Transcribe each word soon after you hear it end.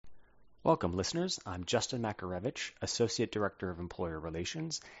Welcome, listeners. I'm Justin Makarevich, Associate Director of Employer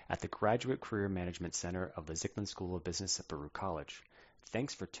Relations at the Graduate Career Management Center of the Zicklin School of Business at Baruch College.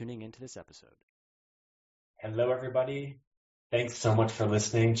 Thanks for tuning into this episode. Hello, everybody. Thanks so much for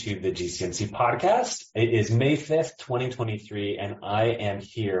listening to the GCMC podcast. It is May 5th, 2023, and I am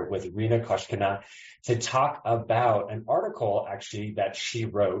here with Rena Koshkina to talk about an article, actually, that she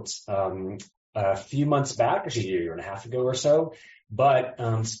wrote a few months back, actually a year and a half ago or so, but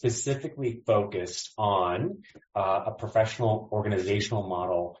specifically focused on a professional organizational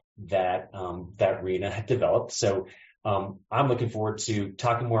model that Rena had developed. So I'm looking forward to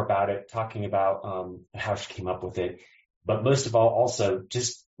talking more about it, talking about how she came up with it, but most of all, also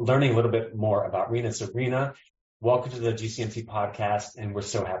just learning a little bit more about Rena. So Rena, welcome to the GCMC podcast, and we're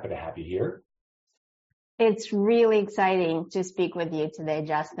so happy to have you here. It's really exciting to speak with you today,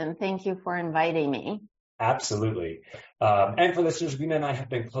 Justin. Thank you for inviting me. Absolutely. And for listeners, Rena and I have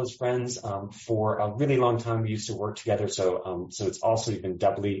been close friends for a really long time. We used to work together. So it's also even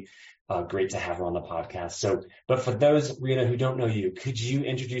doubly great to have her on the podcast. But for those, Rena, who don't know you, could you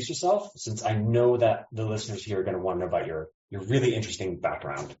introduce yourself? Since I know that the listeners here are going to want to know about your really interesting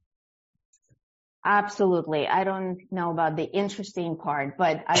background. Absolutely. I don't know about the interesting part,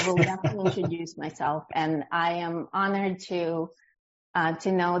 but I will definitely introduce myself. And I am honored to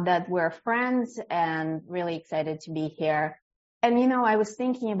know that we're friends and really excited to be here. And, I was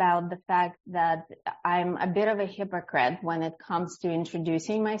thinking about the fact that I'm a bit of a hypocrite when it comes to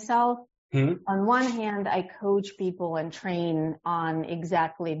introducing myself. On one hand, I coach people and train on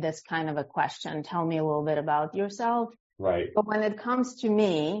exactly this kind of a question. Tell me a little bit about yourself. Right. But when it comes to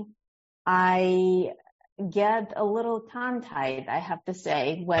me, I get a little tongue-tied, I have to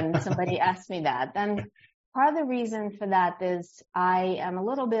say, when somebody asks me that. And part of the reason for that is I am a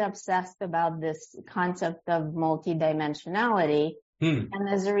little bit obsessed about this concept of multidimensionality. And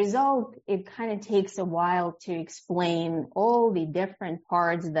as a result, it kind of takes a while to explain all the different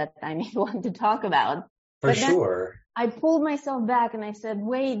parts that I may want to talk about. For sure. I pulled myself back and I said,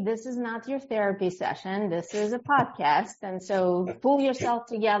 wait, this is not your therapy session. This is a podcast. And so pull yourself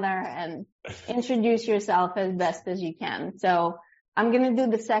together and introduce yourself as best as you can. So I'm going to do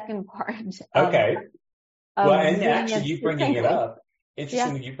the second part. Okay. Well, and actually you bringing it up,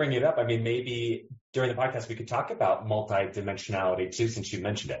 interesting that you bring it up. I mean, maybe during the podcast, we could talk about multidimensionality too, since you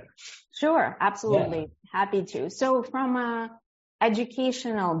mentioned it. Sure. Absolutely. Yeah. Happy to. So from a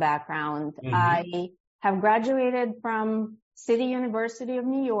educational background, I have graduated from City University of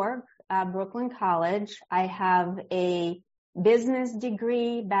New York, Brooklyn College. I have a business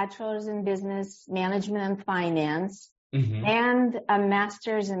degree, bachelor's in business management and finance, and a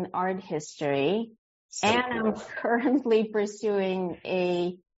master's in art history. And I'm currently pursuing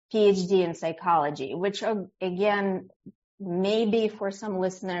a PhD in psychology, which again, maybe for some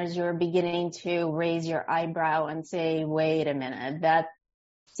listeners, you're beginning to raise your eyebrow and say, wait a minute, that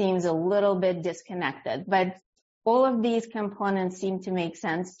seems a little bit disconnected. But all of these components seem to make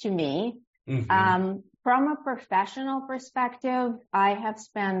sense to me. From a professional perspective, I have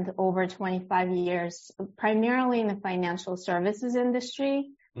spent over 25 years primarily in the financial services industry.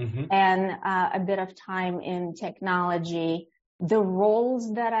 And a bit of time in technology. The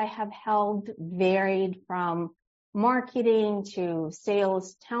roles that I have held varied from marketing to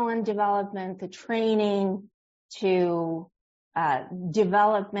sales, talent development, to training, to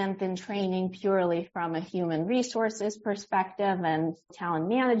development and training purely from a human resources perspective and talent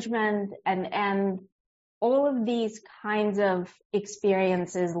management. And all of these kinds of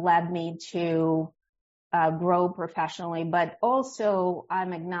experiences led me to grow professionally, but also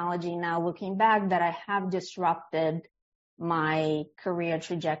I'm acknowledging now, looking back, that I have disrupted my career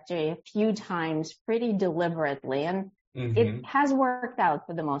trajectory a few times pretty deliberately, and it has worked out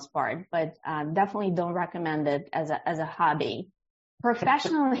for the most part, but definitely don't recommend it as a hobby.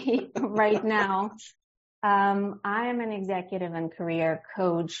 Professionally, right now, I am an executive and career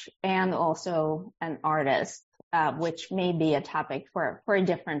coach and also an artist, which may be a topic for a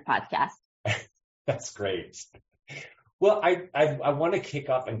different podcast. That's great. Well, I want to kick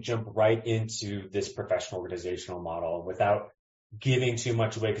off and jump right into this professional organizational model without giving too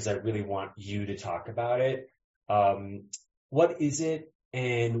much away, because I really want you to talk about it. What is it,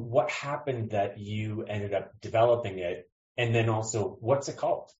 and what happened that you ended up developing it? And then also, what's it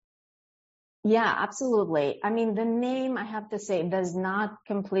called? Yeah, absolutely. I mean, the name, I have to say, does not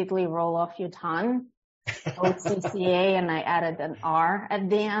completely roll off your tongue. OCCA, and I added an R at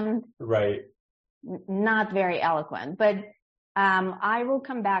the end. Right. Not very eloquent, but I will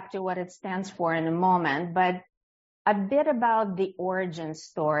come back to what it stands for in a moment. But a bit about the origin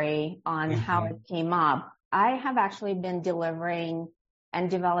story on how it came up. I have actually been delivering and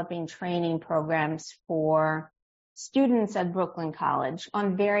developing training programs for students at Brooklyn College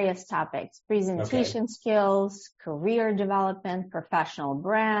on various topics: presentation skills, career development, professional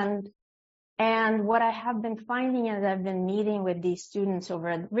brand. And what I have been finding as I've been meeting with these students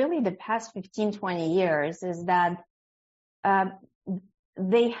over really the past 15, 20 years is that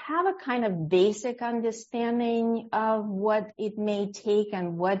they have a kind of basic understanding of what it may take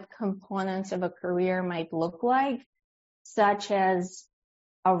and what components of a career might look like, such as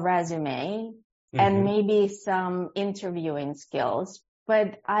a resume and maybe some interviewing skills.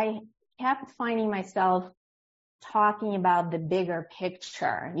 But I kept finding myself talking about the bigger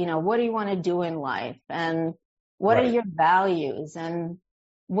picture. You know, what do you want to do in life? And what are your values? And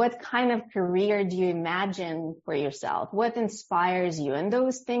what kind of career do you imagine for yourself? What inspires you? And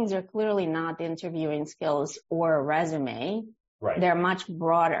those things are clearly not interviewing skills or a resume. Right. They're much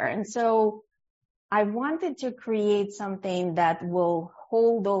broader. And so I wanted to create something that will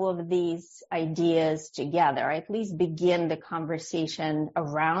hold all of these ideas together, or at least begin the conversation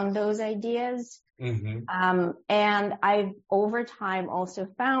around those ideas. And I've over time also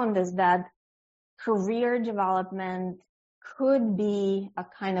found is that career development could be a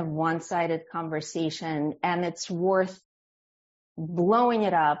kind of one-sided conversation, and it's worth blowing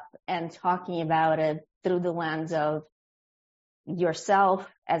it up and talking about it through the lens of yourself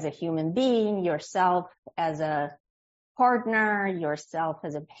as a human being, yourself as a partner, yourself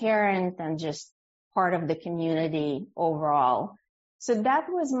as a parent, and just part of the community overall. So that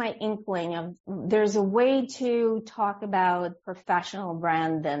was my inkling of there's a way to talk about professional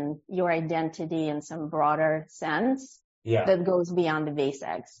brand and your identity in some broader sense that goes beyond the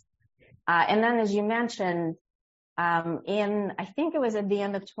basics. And then, as you mentioned, I think it was at the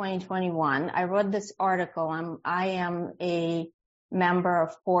end of 2021, I wrote this article. I am a member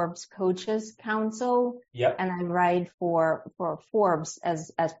of Forbes Coaches Council, and I write for Forbes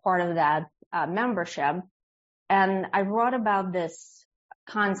as part of that membership. And I wrote about this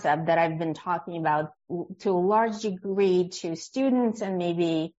concept that I've been talking about to a large degree to students and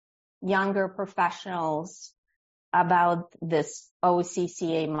maybe younger professionals about this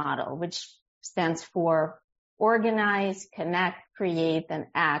OCCA model, which stands for Organize, Connect, Create, and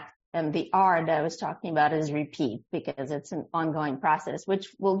Act. And the R that I was talking about is repeat, because it's an ongoing process, which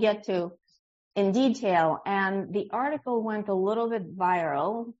we'll get to in detail. And the article went a little bit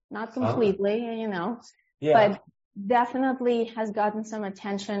viral, not completely, but definitely has gotten some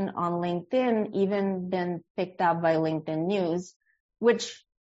attention on LinkedIn, even been picked up by LinkedIn News, which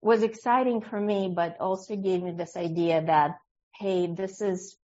was exciting for me, but also gave me this idea that, hey, this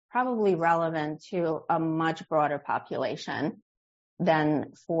is probably relevant to a much broader population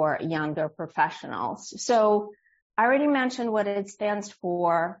than for younger professionals. So I already mentioned what it stands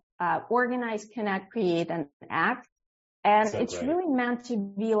for, Organize, Connect, Create, and Act. And it's really meant to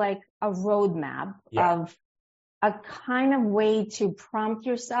be like a roadmap of a kind of way to prompt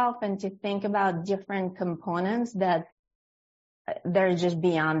yourself and to think about different components that they're just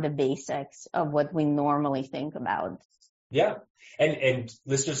beyond the basics of what we normally think about. Yeah. And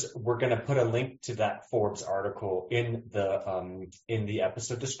listeners, we're going to put a link to that Forbes article in the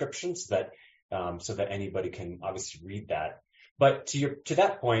episode description so that anybody can obviously read that. But to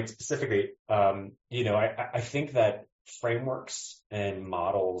that point specifically, I think that frameworks and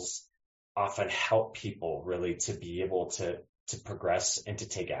models often help people really to be able to progress and to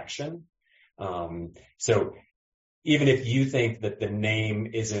take action. So even if you think that the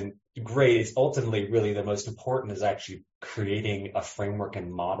name isn't great, it's ultimately really the most important is actually creating a framework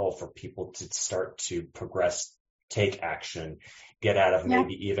and model for people to start to progress, take action, get out of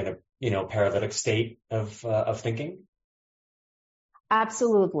maybe even a paralytic state of thinking.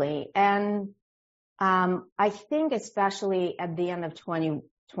 Absolutely. And I think especially at the end of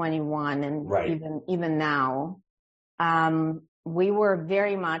 2021 and even now, we were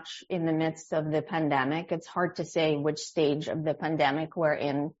very much in the midst of the pandemic. It's hard to say which stage of the pandemic we're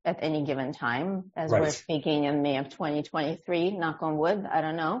in at any given time, as we're speaking in May of 2023, knock on wood, I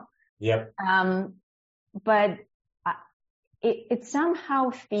don't know. Yep. But it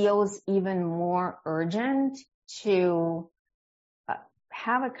somehow feels even more urgent to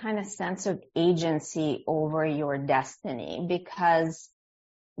have a kind of sense of agency over your destiny, because,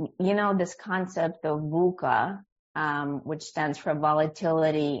 this concept of VUCA, which stands for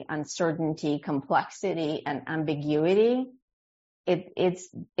volatility, uncertainty, complexity, and ambiguity.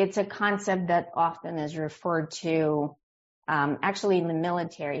 It's a concept that often is referred to, actually in the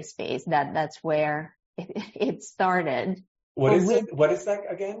military space, that's where it started. What is it? What is that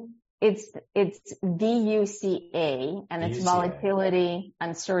again? It's VUCA, and it's volatility,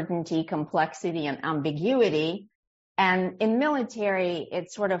 uncertainty, complexity, and ambiguity. And in military,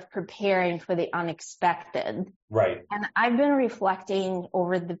 it's sort of preparing for the unexpected. Right. And I've been reflecting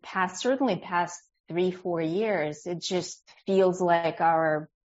over the past 3-4 years. It just feels like our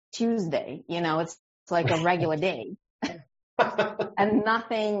Tuesday, it's like a regular day. And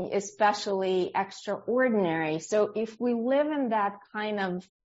nothing especially extraordinary. So if we live in that kind of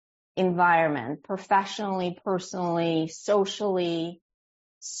environment, professionally, personally, socially,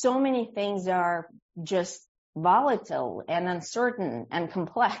 so many things are just volatile and uncertain and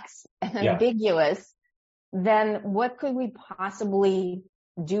complex and ambiguous, then what could we possibly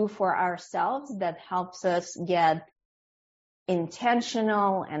do for ourselves that helps us get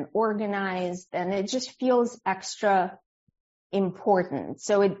intentional and organized? And it just feels extra important.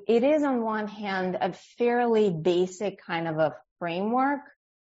 So it is on one hand a fairly basic kind of a framework.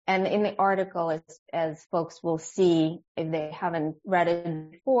 And in the article, as folks will see if they haven't read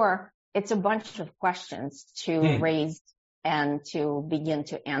it before, it's a bunch of questions to raise and to begin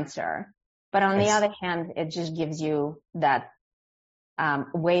to answer. But on the other hand, it just gives you that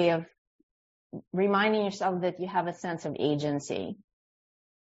way of reminding yourself that you have a sense of agency.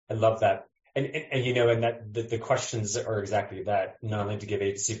 I love that. And that the questions are exactly that, not only to give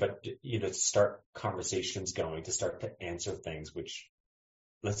agency, but, to start conversations going, to start to answer things, which,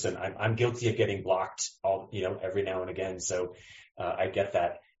 listen, I'm guilty of getting blocked every now and again. So, I get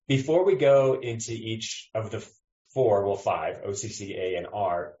that. Before we go into each of the 5, OCC, A, and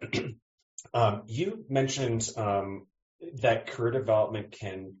R, you mentioned, that career development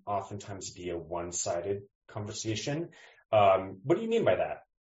can oftentimes be a one-sided conversation. What do you mean by that?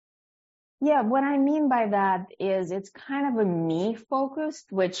 Yeah, what I mean by that is it's kind of a me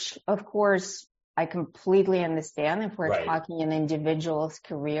focused, which of course I completely understand if we're talking an individual's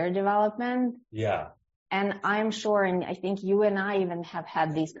career development. Yeah. And I'm sure, and I think you and I even have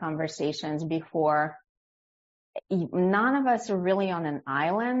had these conversations before, none of us are really on an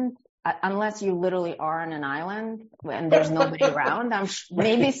island, unless you literally are on an island and there's nobody around.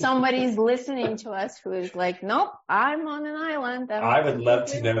 Maybe somebody's listening to us who is like, nope, I'm on an island. I would love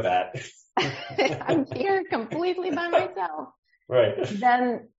to know that. I'm here completely by myself. Right.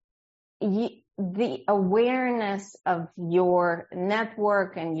 Then the awareness of your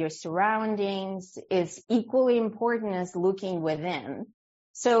network and your surroundings is equally important as looking within.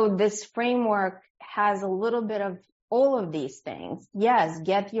 So this framework has a little bit of all of these things. Yes,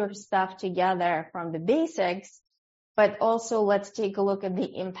 get your stuff together from the basics, but also let's take a look at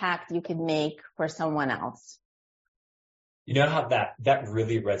the impact you could make for someone else. You know how that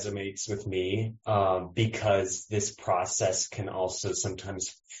really resonates with me, because this process can also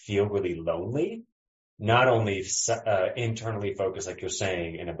sometimes feel really lonely, not only internally focused, like you're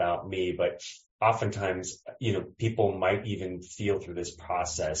saying, and about me, but oftentimes, people might even feel through this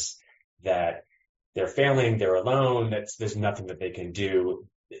process that they're failing, they're alone, there's nothing that they can do.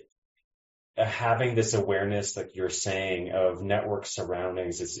 Having this awareness, like you're saying, of network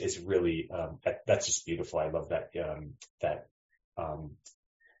surroundings is really, that's just beautiful. I love that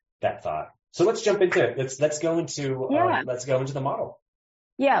thought. So let's jump into it. Let's go into the model.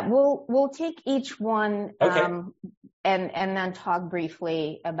 Yeah, we'll take each one, okay. And then talk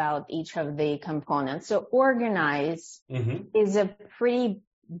briefly about each of the components. So organize is a pretty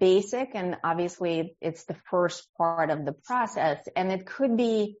basic, and obviously it's the first part of the process, and it could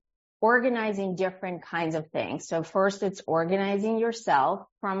be organizing different kinds of things. So first it's organizing yourself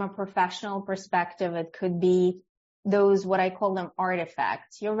from a professional perspective. It could be those, what I call them,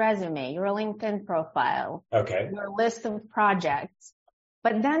 artifacts, your resume, your LinkedIn profile, your list of projects.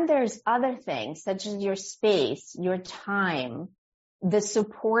 But then there's other things such as your space, your time, the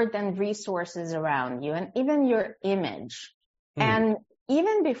support and resources around you, and even your image. And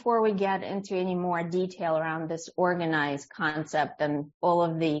even before we get into any more detail around this organized concept and all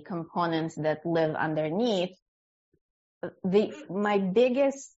of the components that live underneath, my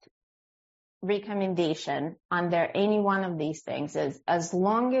biggest recommendation under any one of these things is, as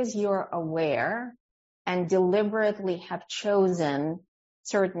long as you're aware and deliberately have chosen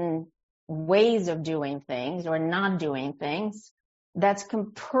certain ways of doing things or not doing things, that's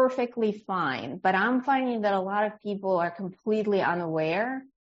perfectly fine. But I'm finding that a lot of people are completely unaware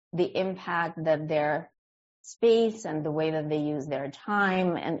the impact that their space and the way that they use their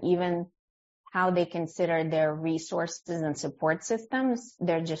time and even how they consider their resources and support systems,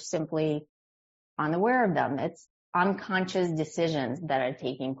 they're just simply unaware of them. It's unconscious decisions that are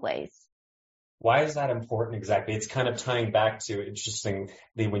taking place. Why is that important exactly? It's kind of tying back to,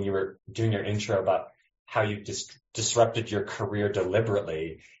 interestingly, when you were doing your intro about how you disrupted your career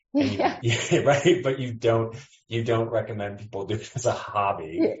deliberately, and right? But you don't recommend people do it as a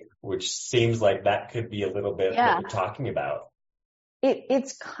hobby. which seems like that could be a little bit what you're talking about.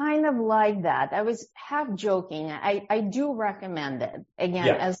 It's kind of like that. I was half joking. I do recommend it.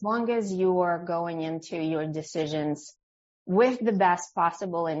 Again, as long as you are going into your decisions with the best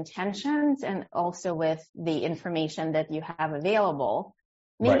possible intentions and also with the information that you have available.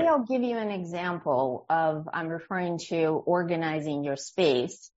 Maybe I'll give you an example of, I'm referring to organizing your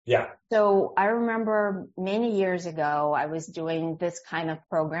space. Yeah. So I remember many years ago, I was doing this kind of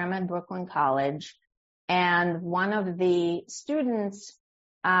program at Brooklyn College, and one of the students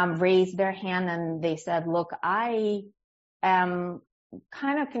raised their hand and they said, look, I am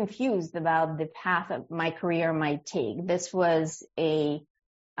kind of confused about the path of my career might take. This was a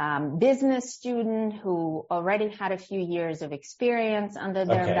business student who already had a few years of experience under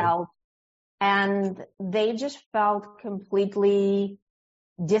their belt, and they just felt completely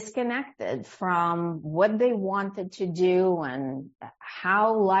disconnected from what they wanted to do and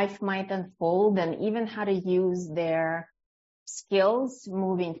how life might unfold, and even how to use their skills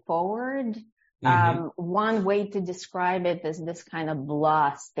moving forward. One way to describe it is this kind of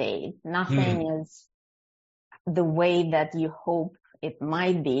blah state. Nothing is the way that you hope it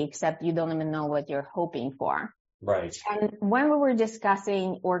might be, except you don't even know what you're hoping for. Right. And when we were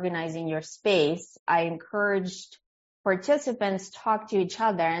discussing organizing your space, I encouraged participants to talk to each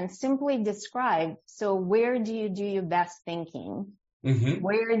other and simply describe, so where do you do your best thinking?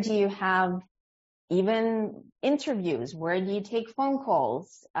 Where do you have even interviews? Where do you take phone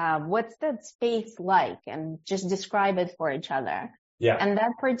calls? What's that space like? And just describe it for each other. Yeah. And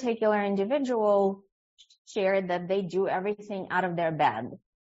that particular individual shared that they do everything out of their bed,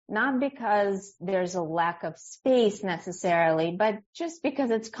 not because there's a lack of space necessarily, but just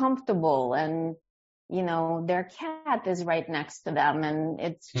because it's comfortable, and, you know, their cat is right next to them and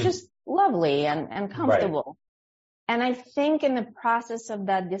it's just lovely and comfortable. Right. And I think in the process of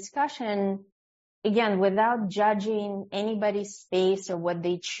that discussion, again, without judging anybody's space or what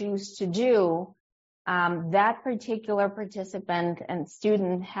they choose to do, that particular participant and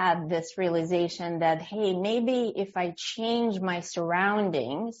student had this realization that, hey, maybe if I change my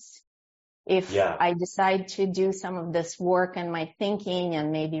surroundings, if I decide to do some of this work and my thinking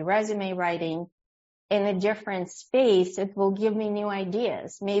and maybe resume writing in a different space, it will give me new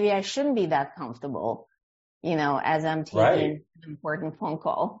ideas. Maybe I shouldn't be that comfortable, you know, as I'm taking an important phone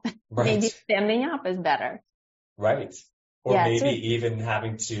call. Maybe standing up is better. Right. Or maybe even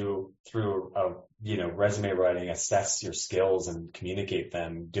having to, through resume writing, assess your skills and communicate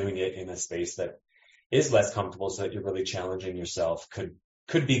them, doing it in a space that is less comfortable so that you're really challenging yourself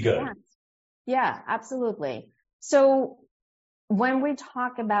could be good. Yeah, absolutely. So when we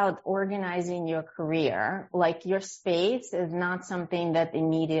talk about organizing your career, like, your space is not something that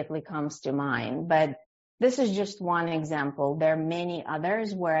immediately comes to mind, but this is just one example. There are many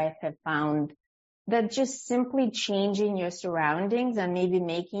others where I have found that just simply changing your surroundings and maybe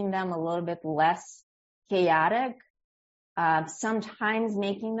making them a little bit less chaotic, sometimes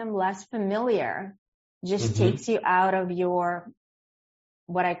making them less familiar, just takes you out of your,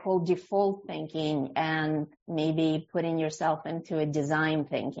 what I call default thinking, and maybe putting yourself into a design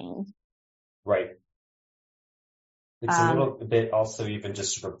thinking. Right. It's a little bit also even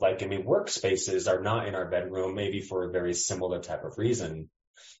just sort of like, workspaces are not in our bedroom, maybe for a very similar type of reason.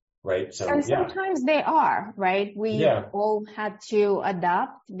 Right. So, and sometimes they are, right? We all had to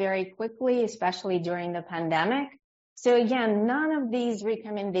adapt very quickly, especially during the pandemic. So again, none of these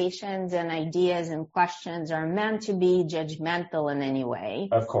recommendations and ideas and questions are meant to be judgmental in any way.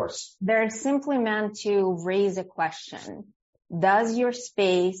 Of course. They're simply meant to raise a question. Does your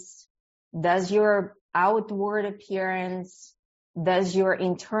space, does your outward appearance, does your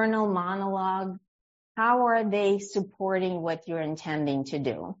internal monologue, how are they supporting what you're intending to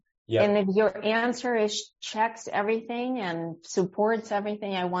do? Yep. And if your answer is checks everything and supports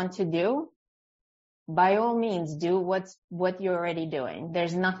everything I want to do, by all means, do what you're already doing.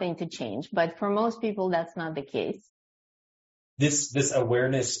 There's nothing to change. But for most people, that's not the case. This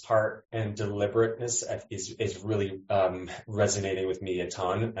awareness part and deliberateness is really resonating with me a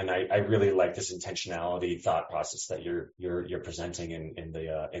ton, and I really like this intentionality thought process that you're presenting in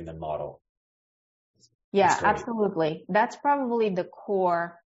the model. Yeah, absolutely. That's probably the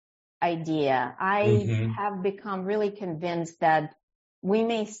core idea. I have become really convinced that we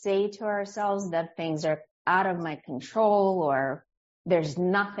may say to ourselves that things are out of my control, or there's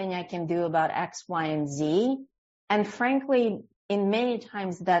nothing I can do about X, Y, and Z. And frankly, in many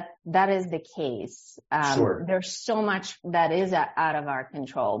times that is the case. There's so much that is out of our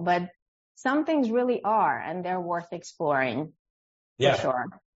control, but some things really are, and they're worth exploring. For sure.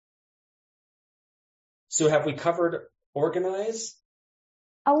 So have we covered organize?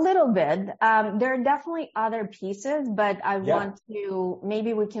 A little bit. There are definitely other pieces, but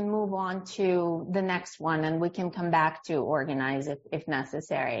maybe we can move on to the next one and we can come back to organize if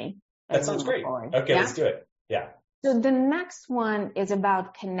necessary. That sounds great. Forward. Okay, let's do it. Yeah. So the next one is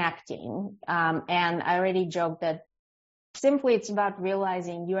about connecting. And I already joked that simply it's about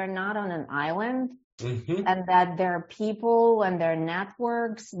realizing you are not on an island and that there are people and there are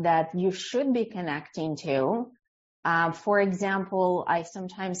networks that you should be connecting to. For example, I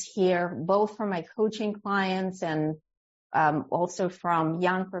sometimes hear both from my coaching clients and also from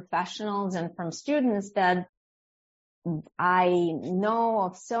young professionals and from students that I know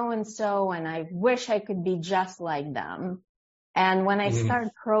of so-and-so and I wish I could be just like them. And when I start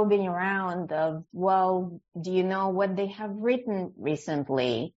probing around of, well, do you know what they have written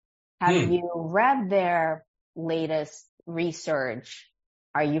recently? Have you read their latest research?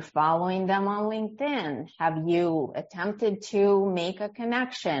 Are you following them on LinkedIn? Have you attempted to make a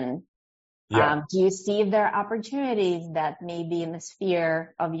connection? Do you see if there are opportunities that may be in the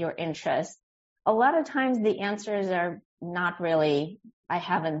sphere of your interest? A lot of times the answers are not really, I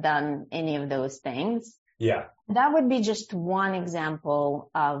haven't done any of those things. Yeah. That would be just one example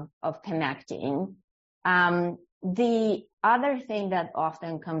of connecting. The other thing that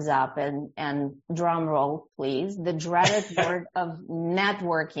often comes up, and drum roll, please, the dreaded word of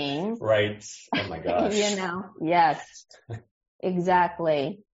networking. Right. Oh my gosh. Yes,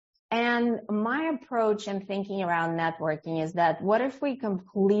 exactly. And my approach in thinking around networking is that what if we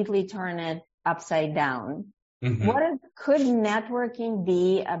completely turn it upside down? Could networking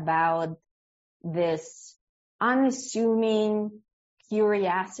be about this unassuming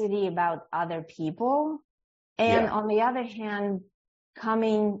curiosity about other people? And on the other hand,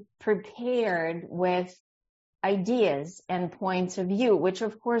 coming prepared with ideas and points of view, which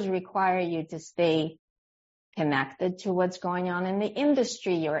of course require you to stay connected to what's going on in the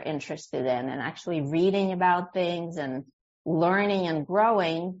industry you're interested in and actually reading about things and learning and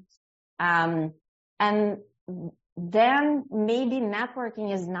growing. And then maybe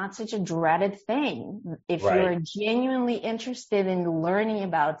networking is not such a dreaded thing. If you're genuinely interested in learning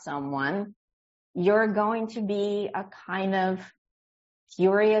about someone, you're going to be a kind of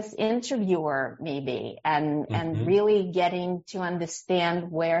curious interviewer maybe and really getting to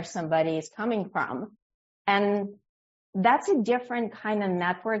understand where somebody is coming from. And that's a different kind of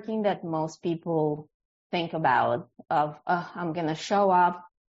networking that most people think about of, I'm going to show up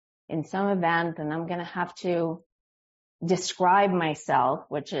in some event and I'm going to have to describe myself,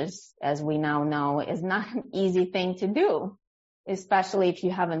 which is, as we now know, is not an easy thing to do, especially if you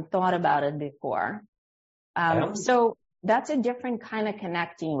haven't thought about it before. So that's a different kind of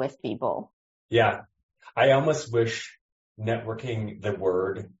connecting with people. Yeah. I almost wish networking, the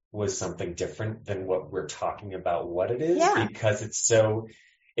word, was something different than what we're talking about what it is, because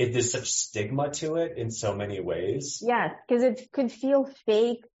there's such stigma to it in so many ways. Yes, because it could feel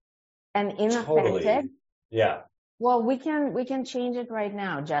fake and inauthentic. Totally. Yeah. Well, we can change it right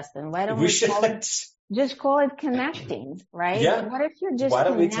now, Justin. Why don't we just call it connecting, right? Yeah. What if you're just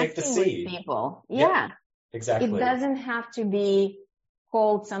connecting with people? Yeah. Exactly. It doesn't have to be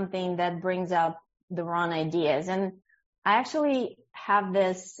called something that brings up the wrong ideas. And I actually have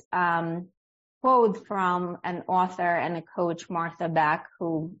this quote from an author and a coach, Martha Beck,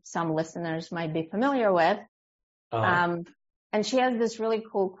 who some listeners might be familiar with. And she has this really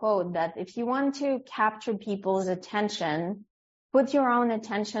cool quote that if you want to capture people's attention, put your own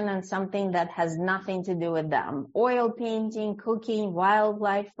attention on something that has nothing to do with them. Oil painting, cooking,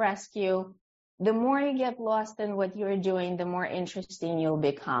 wildlife rescue. The more you get lost in what you're doing, the more interesting you'll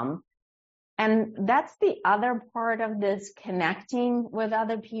become. And that's the other part of this connecting with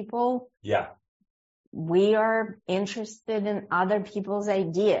other people. Yeah. We are interested in other people's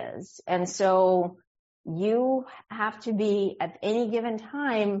ideas. And so you have to be at any given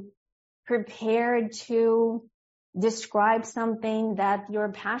time prepared to describe something that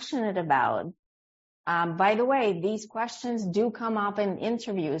you're passionate about. By the way, these questions do come up in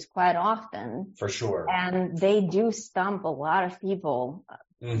interviews quite often. For sure. And they do stump a lot of people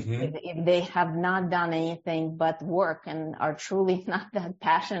if they have not done anything but work and are truly not that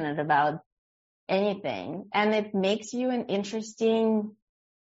passionate about anything. And it makes you an interesting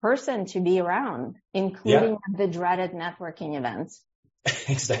person to be around, including the dreaded networking events.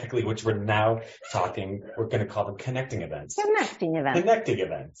 Exactly, which we're now talking, we're going to call them connecting events. Connecting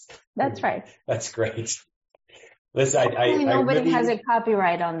events. That's right. That's great. Listen, nobody has a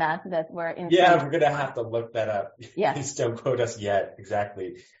copyright on that we're in. Yeah, we're going to have to look that up. Yes. Please don't quote us yet.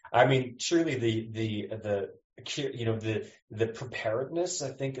 Exactly. I mean, surely the the preparedness, I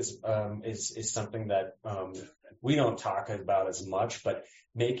think, is something that we don't talk about as much, but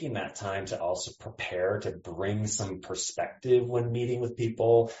making that time to also prepare, to bring some perspective when meeting with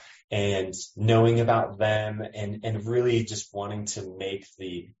people and knowing about them and really just wanting to make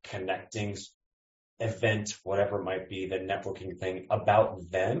the connecting event, whatever it might be, the networking thing about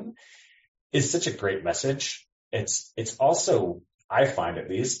them is such a great message. It's also, I find at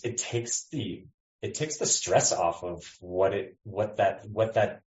least, it takes the stress off of what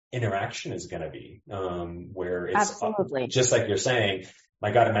that interaction is going to be, where it's Absolutely. Just like you're saying,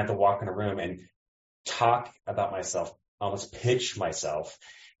 my God, I'm at to walk in a room and talk about myself, almost pitch myself,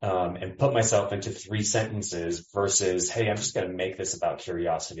 and put myself into 3 sentences versus, hey, I'm just going to make this about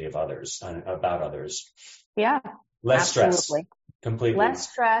curiosity of others and about others. Yeah. Less stress. Completely. Less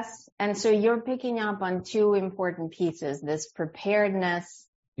stress. And so you're picking up on 2 important pieces. This preparedness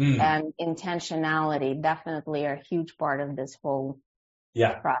and intentionality definitely are a huge part of this whole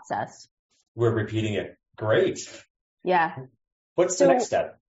process. We're repeating it. Great. Yeah. What's the next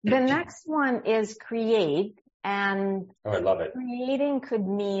step? The next one is create. And I love it. Creating could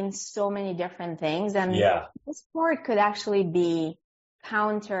mean so many different things. And this part could actually be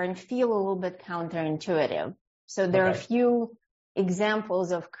counter and feel a little bit counterintuitive. So there are a few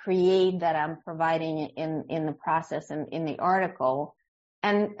examples of create that I'm providing in the process and in the article.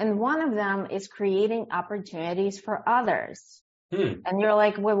 And one of them is creating opportunities for others. And you're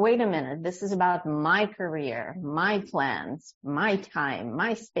like, well, wait a minute. This is about my career, my plans, my time,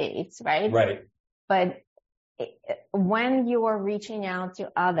 my space, right? Right. But when you are reaching out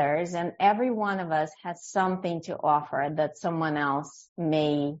to others, and every one of us has something to offer that someone else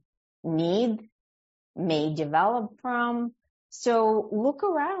may need, may develop from. So look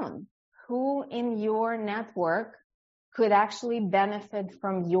around. Who in your network could actually benefit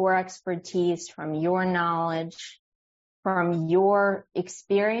from your expertise, from your knowledge, from your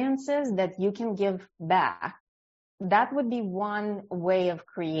experiences that you can give back? That would be one way of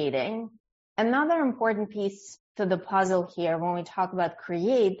creating. Another important piece to the puzzle here when we talk about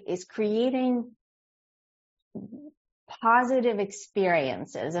create is creating positive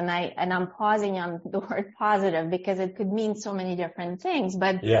experiences. And I'm pausing on the word positive because it could mean so many different things.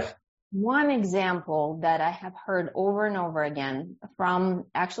 But one example that I have heard over and over again from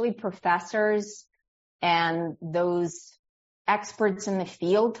actually professors and those experts in the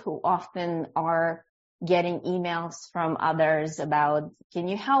field who often are getting emails from others about, can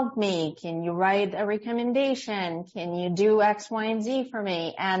you help me? Can you write a recommendation? Can you do X, Y, and Z for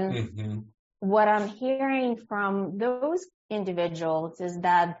me? And what I'm hearing from those individuals is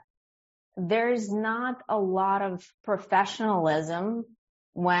that there's not a lot of professionalism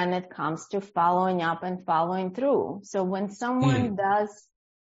when it comes to following up and following through. So when someone does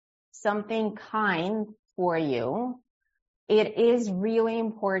something kind for you, it is really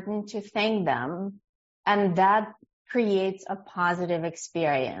important to thank them, and that creates a positive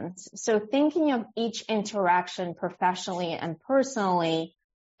experience. So thinking of each interaction professionally and personally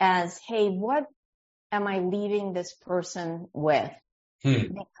as, hey, what am I leaving this person with?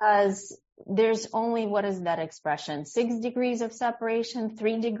 Because there's only, what is that expression? 6 degrees of separation,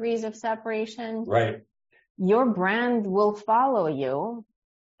 3 degrees of separation. Right. Your brand will follow you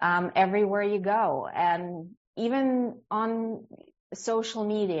everywhere you go. And even on social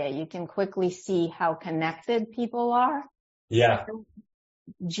media, you can quickly see how connected people are. Yeah. So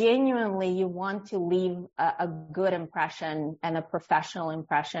genuinely, you want to leave a good impression and a professional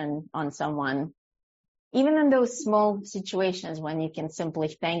impression on someone, even in those small situations when you can simply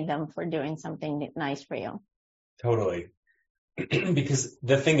thank them for doing something nice for you. Totally. Because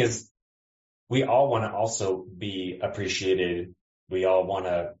the thing is, we all want to also be appreciated. We all want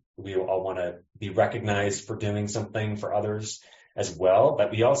to be recognized for doing something for others as well.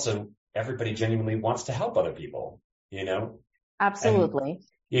 But everybody genuinely wants to help other people, you know? Absolutely.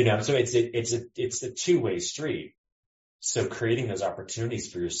 And, so it's a two-way street. So creating those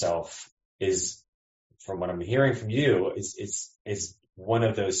opportunities for yourself is, from what I'm hearing from you, is one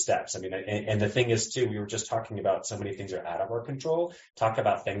of those steps. I mean, and the thing is too, we were just talking about so many things are out of our control. Talk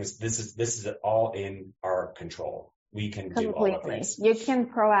about things. This is all in our control. We can do all of these. You can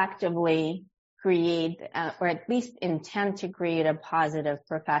proactively create, or at least intend to create a positive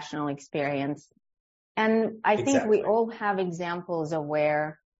professional experience. And I think we all have examples of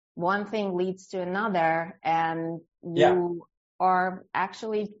where one thing leads to another, and you are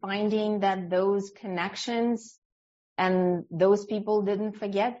actually finding that those connections and those people didn't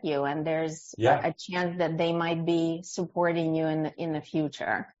forget you, and there's a chance that they might be supporting you in the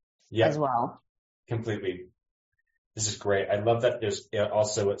future as well. Completely. This is great. I love that there's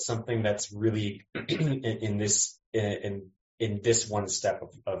also something that's really in this one step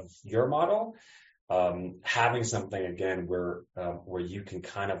of your model. Having something again where you can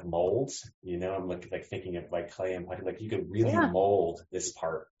kind of mold, I'm like thinking of like clay and putty, like you could really mold this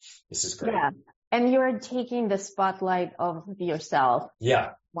part. This is great. Yeah. And you're taking the spotlight of yourself.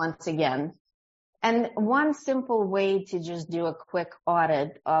 Yeah. Once again. And one simple way to just do a quick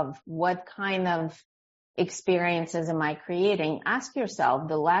audit of what kind of experiences am I creating? Ask yourself,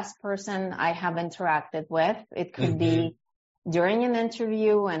 the last person I have interacted with, it could be during an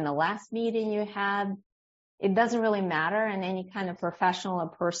interview and the last meeting you had. It doesn't really matter in any kind of professional or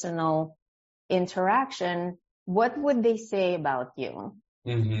personal interaction. What would they say about you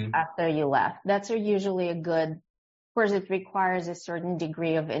after you left? That's usually a good, of course, it requires a certain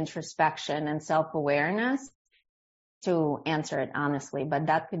degree of introspection and self-awareness to answer it honestly, but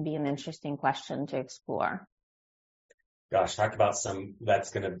that could be an interesting question to explore. Gosh, talk about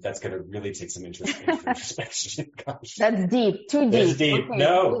that's gonna really take some introspection. Gosh. That's deep, too deep. It's deep. Okay.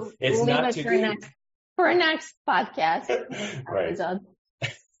 No, it's not too deep. For our next podcast. Right.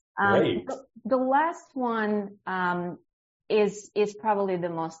 Great. The last one, is probably the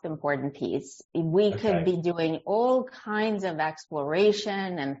most important piece. We could be doing all kinds of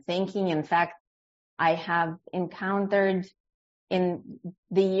exploration and thinking. In fact, I have encountered in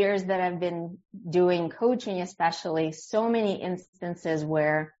the years that I've been doing coaching, especially, so many instances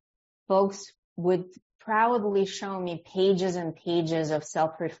where folks would proudly show me pages and pages of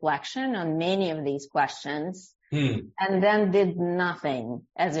self-reflection on many of these questions and then did nothing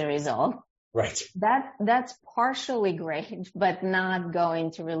as a result. Right. That's partially great, but not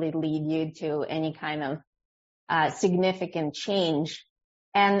going to really lead you to any kind of significant change.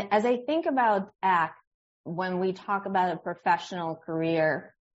 And as I think about ACT, when we talk about a professional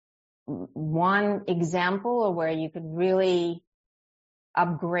career, one example of where you could really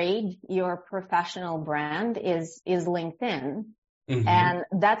upgrade your professional brand is LinkedIn. And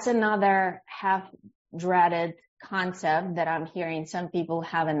that's another half-dreaded concept that I'm hearing some people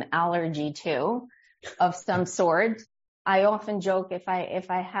have an allergy to of some sort. I often joke if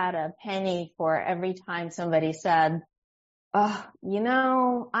I had a penny for every time somebody said, oh,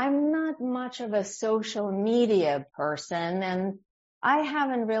 I'm not much of a social media person and I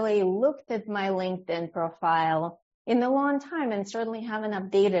haven't really looked at my LinkedIn profile in a long time and certainly haven't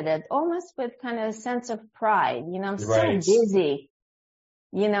updated it, almost with kind of a sense of pride. I'm so busy.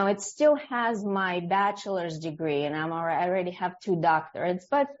 It still has my bachelor's degree and I already have 2 doctorates,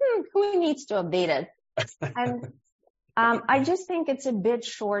 but who needs to update it? And I just think it's a bit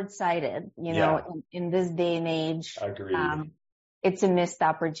short-sighted, in this day and age. Agreed. It's a missed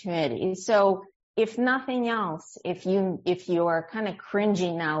opportunity. So if nothing else, if you are kind of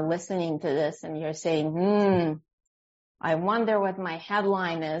cringing now listening to this and you're saying, I wonder what my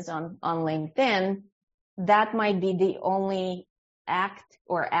headline is on LinkedIn, that might be the only act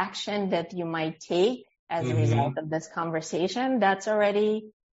or action that you might take as a result of this conversation. That's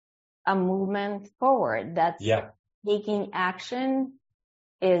already a movement forward. That's taking action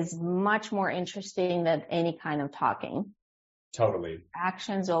is much more interesting than any kind of talking. Totally.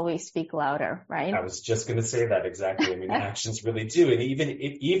 Actions always speak louder, right? I was just going to say that exactly. I mean, actions really do. And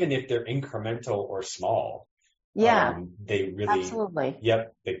even if they're incremental or small, they really, absolutely.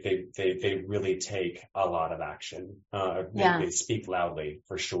 Yep. They really take a lot of action. They speak loudly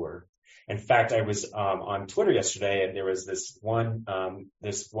for sure. In fact, I was, on Twitter yesterday and there was this one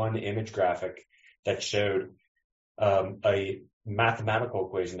image graphic that showed, a mathematical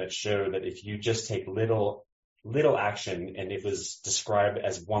equation that showed that if you just take little action, and it was described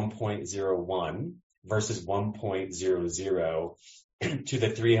as 1.01 versus 1.00 to the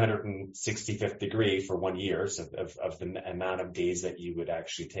 365th degree for 1 year, so of the amount of days that you would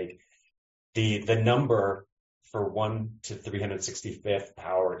actually take. The number for 1 to 365th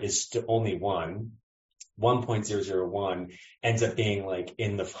power is only 1. 1.001 ends up being like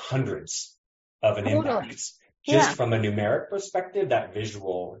in the hundreds of an impact. Just from a numeric perspective, that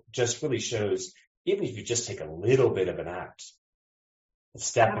visual just really shows, even if you just take a little bit of an act, a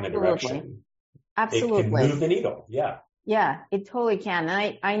step in a direction, it can move the needle. Yeah, it totally can.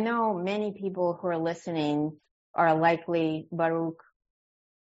 And I know many people who are listening are likely Baruch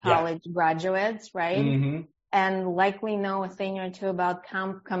College graduates, right? And likely know a thing or two about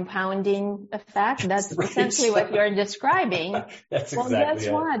compounding effect. That's essentially what you're describing. That's exactly guess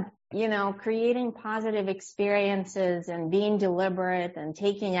what? Creating positive experiences and being deliberate and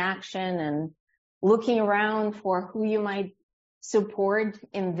taking action and looking around for who you might support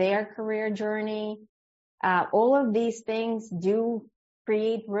in their career journey. All of these things do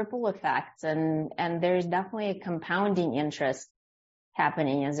create ripple effects, and there's definitely a compounding interest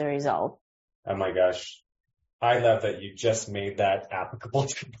happening as a result. Oh my gosh. I love that you just made that applicable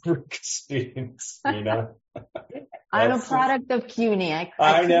to Baruch students, I'm a product of CUNY.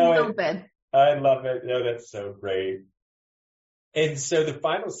 I know couldn't help it. I love it. No, that's so great. And so the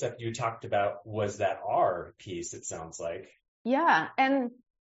final step you talked about was that R piece, it sounds like. Yeah. And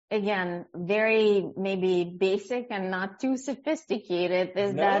again, very maybe basic and not too sophisticated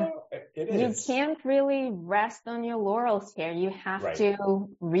is that you can't really rest on your laurels here. You have to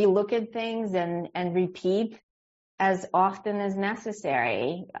relook at things and repeat as often as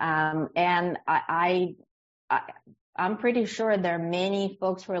necessary. And I'm pretty sure there are many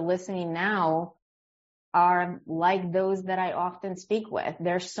folks who are listening now are like those that I often speak with.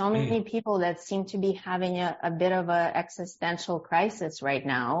 There's so many people that seem to be having a bit of a existential crisis right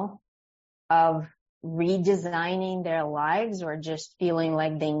now of redesigning their lives or just feeling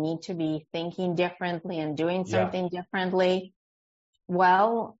like they need to be thinking differently and doing something differently.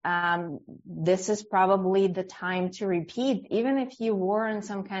 Well, this is probably the time to repeat. Even if you were on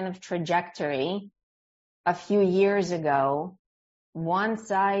some kind of trajectory a few years ago, one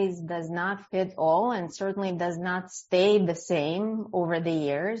size does not fit all and certainly does not stay the same over the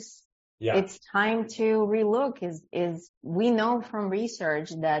years. Yeah. It's time to relook. We know from research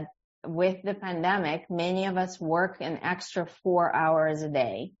that with the pandemic, many of us work an extra 4 hours a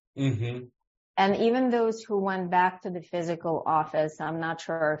day. Mm-hmm. And even those who went back to the physical office, I'm not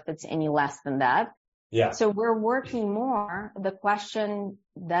sure if it's any less than that. Yeah. So we're working more. The question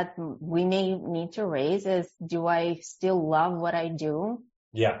that we may need to raise is, do I still love what I do?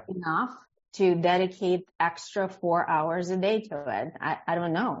 Yeah. Enough to dedicate extra 4 hours a day to it? I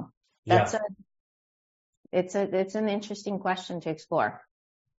don't know. It's an interesting question to explore.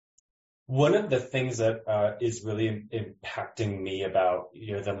 One of the things that is really impacting me about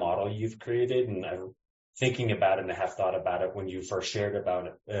the model you've created, and I'm thinking about it and I have thought about it when you first shared about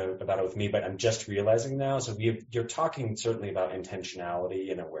it with me, but I'm just realizing now. So you're talking certainly about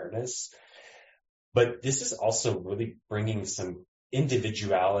intentionality and awareness, but this is also really bringing some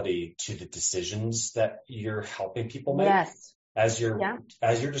individuality to the decisions that you're helping people make. Yes. As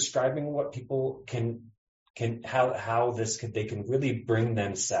you're describing what people how they can really bring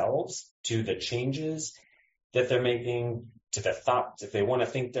themselves to the changes that they're making, to the thoughts. If they want to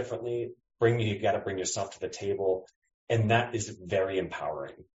think differently, you got to bring yourself to the table. And that is very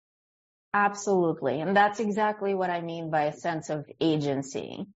empowering. Absolutely. And that's exactly what I mean by a sense of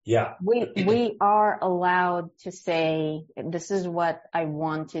agency. Yeah. We are allowed to say, this is what I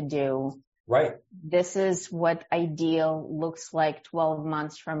want to do. Right. This is what ideal looks like 12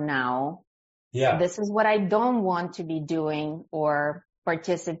 months from now. Yeah. This is what I don't want to be doing or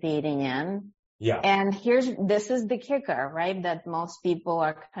participating in. Yeah. And this is the kicker, right? That most people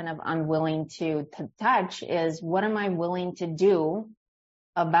are kind of unwilling to touch is, what am I willing to do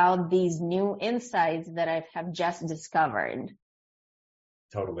about these new insights that I have just discovered?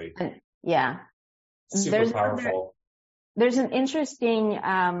 Totally. Yeah. Super powerful. There's an interesting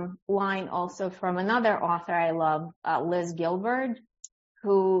line also from another author I love, Liz Gilbert,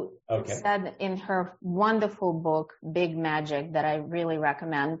 who said in her wonderful book, Big Magic, that I really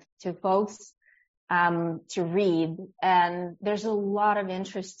recommend to folks to read. And there's a lot of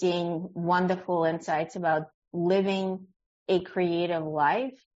interesting, wonderful insights about living a creative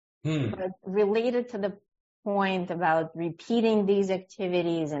life, but related to the point about repeating these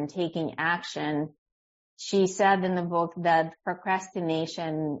activities and taking action. She said in the book that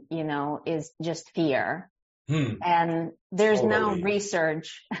procrastination, is just fear. And there's now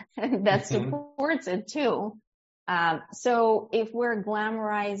research that supports it too. So if we're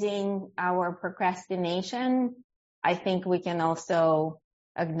glamorizing our procrastination, I think we can also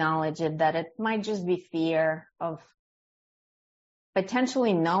acknowledge it, that it might just be fear of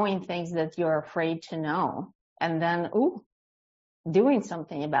potentially knowing things that you're afraid to know and then, doing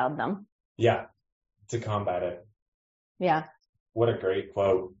something about them. Yeah. To combat it. Yeah. What a great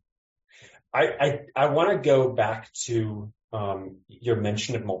quote. I want to go back to your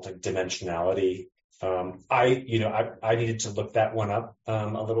mention of multidimensionality. I needed to look that one up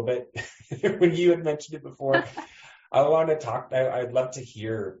a little bit when you had mentioned it before. I want to talk. I'd love to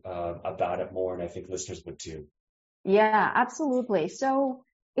hear about it more, and I think listeners would too. Yeah, absolutely. So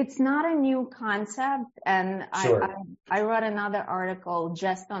it's not a new concept, and sure. I wrote another article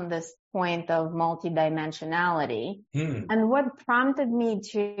just on this point of multidimensionality. And what prompted me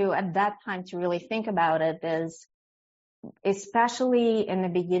at that time to really think about it is, especially in the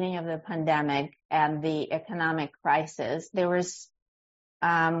beginning of the pandemic and the economic crisis, there was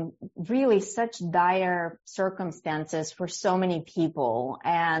really such dire circumstances for so many people.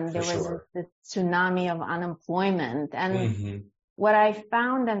 And there was this tsunami of unemployment. And what I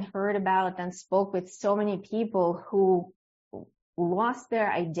found and heard about and spoke with so many people who lost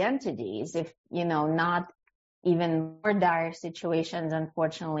their identities, if, not even more dire situations,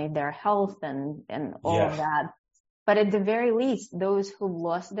 unfortunately, their health and all of that. But at the very least, those who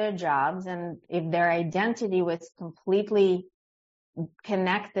lost their jobs, and if their identity was completely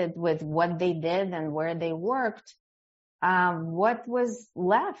connected with what they did and where they worked, what was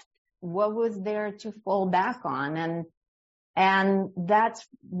left? What was there to fall back on? And that's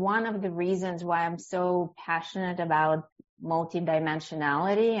one of the reasons why I'm so passionate about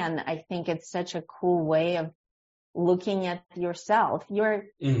multidimensionality. And I think it's such a cool way of looking at yourself. You're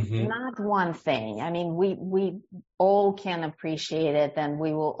not one thing. I mean, we all can appreciate it, and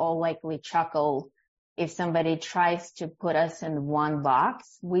we will all likely chuckle if somebody tries to put us in one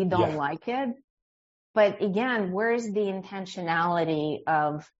box. We don't like it. But again, where's the intentionality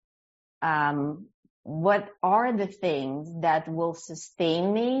of what are the things that will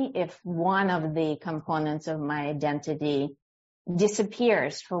sustain me if one of the components of my identity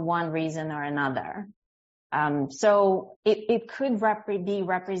disappears for one reason or another? So it could be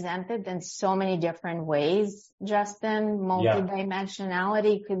represented in so many different ways, Justin.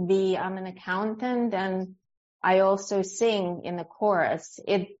 Multidimensionality could be, I'm an accountant and I also sing in the chorus.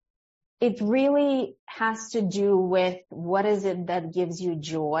 It really has to do with what is it that gives you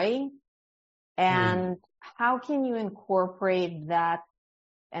joy, and how can you incorporate that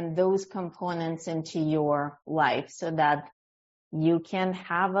and those components into your life so that you can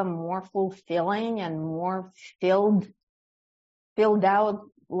have a more fulfilling and more filled out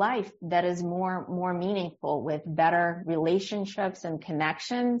life that is more meaningful, with better relationships and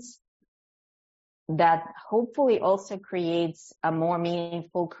connections, that hopefully also creates a more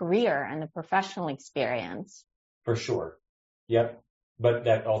meaningful career and a professional experience. For sure. Yep. But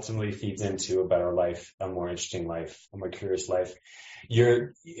that ultimately feeds into a better life, a more interesting life, a more curious life.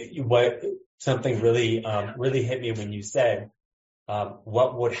 Something really hit me when you said,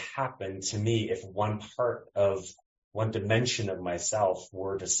 what would happen to me if one dimension of myself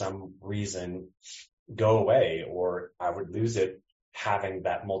were to some reason go away, or I would lose it. Having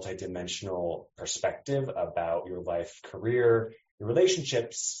that multidimensional perspective about your life, career, your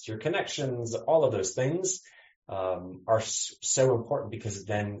relationships, your connections, all of those things are so important, because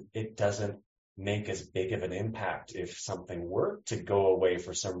then it doesn't make as big of an impact if something were to go away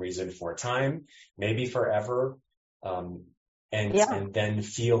for some reason, for a time, maybe forever. And then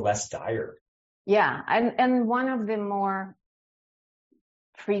feel less dire. Yeah. And one of the more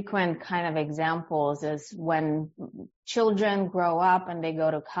frequent kind of examples is when children grow up and they go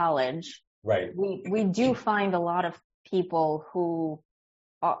to college. Right. We do find a lot of people who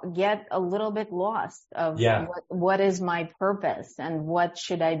get a little bit lost of what is my purpose and what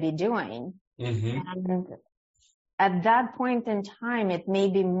should I be doing. And at that point in time, it may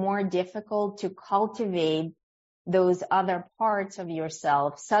be more difficult to cultivate those other parts of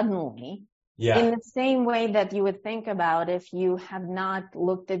yourself suddenly. In the same way that you would think about if you have not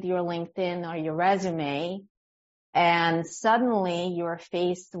looked at your LinkedIn or your resume, and suddenly you're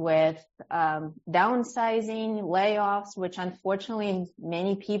faced with downsizing, layoffs, which unfortunately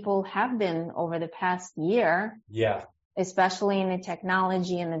many people have been over the past year. Especially in the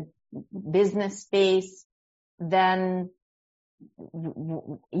technology and the business space. Then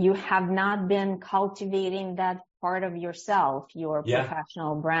you have not been cultivating that part of yourself, your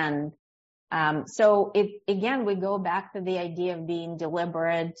professional brand. So again, we go back to the idea of being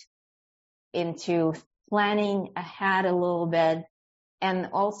deliberate, into planning ahead a little bit, and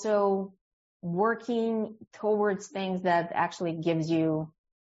also working towards things that actually give you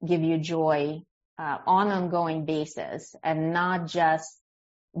joy on an ongoing basis, and not just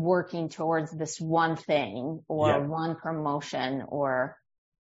working towards this one thing or one promotion or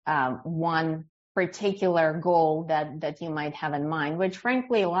one particular goal that you might have in mind, which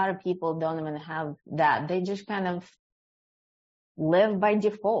frankly, a lot of people don't even have that. They just kind of live by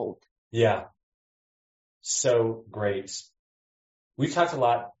default. Yeah. So great. We've talked a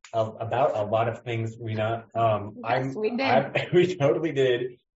lot about a lot of things, Rena. Yes, we did. We totally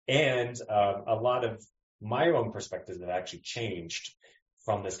did. And a lot of my own perspectives have actually changed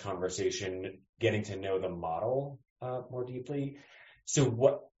from this conversation, getting to know the model more deeply. So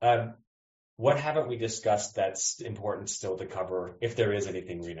what haven't we discussed that's important still to cover, if there is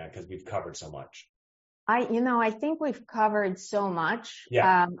anything, Rena, because we've covered so much? I think we've covered so much.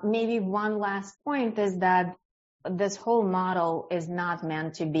 Maybe one last point is that this whole model is not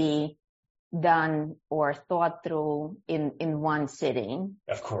meant to be done or thought through in one sitting.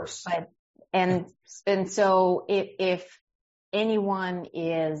 Of course. And so if anyone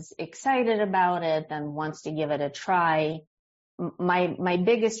is excited about it and wants to give it a try, my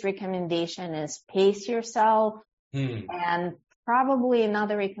biggest recommendation is pace yourself. And probably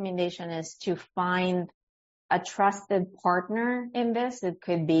another recommendation is to find a trusted partner in this. It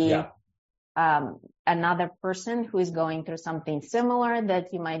could be another person who is going through something similar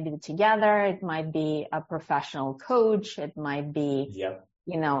that you might do together. It might be a professional coach. It might be,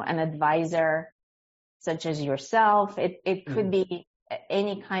 an advisor such as yourself. It could be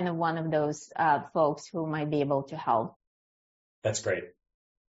any kind of one of those folks who might be able to help. That's great.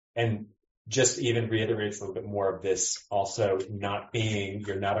 And just even reiterates a little bit more of this also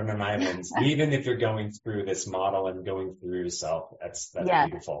you're not on an island, even if you're going through this model and going through yourself. That's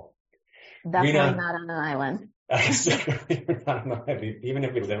beautiful. Definitely Rena, not on an island. Even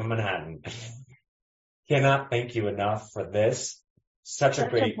if we live in Manhattan. Cannot thank you enough for this. Such a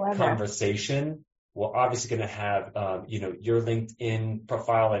great conversation. We're obviously going to have, your LinkedIn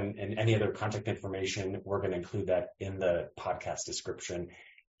profile and any other contact information. We're going to include that in the podcast description.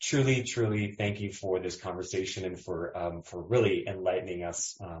 Truly, truly thank you for this conversation and for really enlightening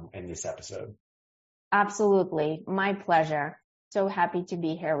us in this episode. Absolutely. My pleasure. So happy to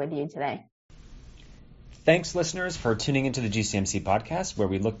be here with you today. Thanks, listeners, for tuning into the GCMC podcast, where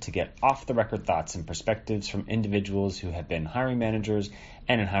we look to get off-the-record thoughts and perspectives from individuals who have been hiring managers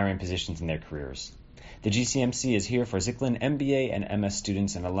and in hiring positions in their careers. The GCMC is here for Zicklin MBA and MS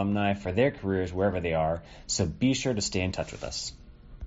students and alumni for their careers wherever they are, so be sure to stay in touch with us.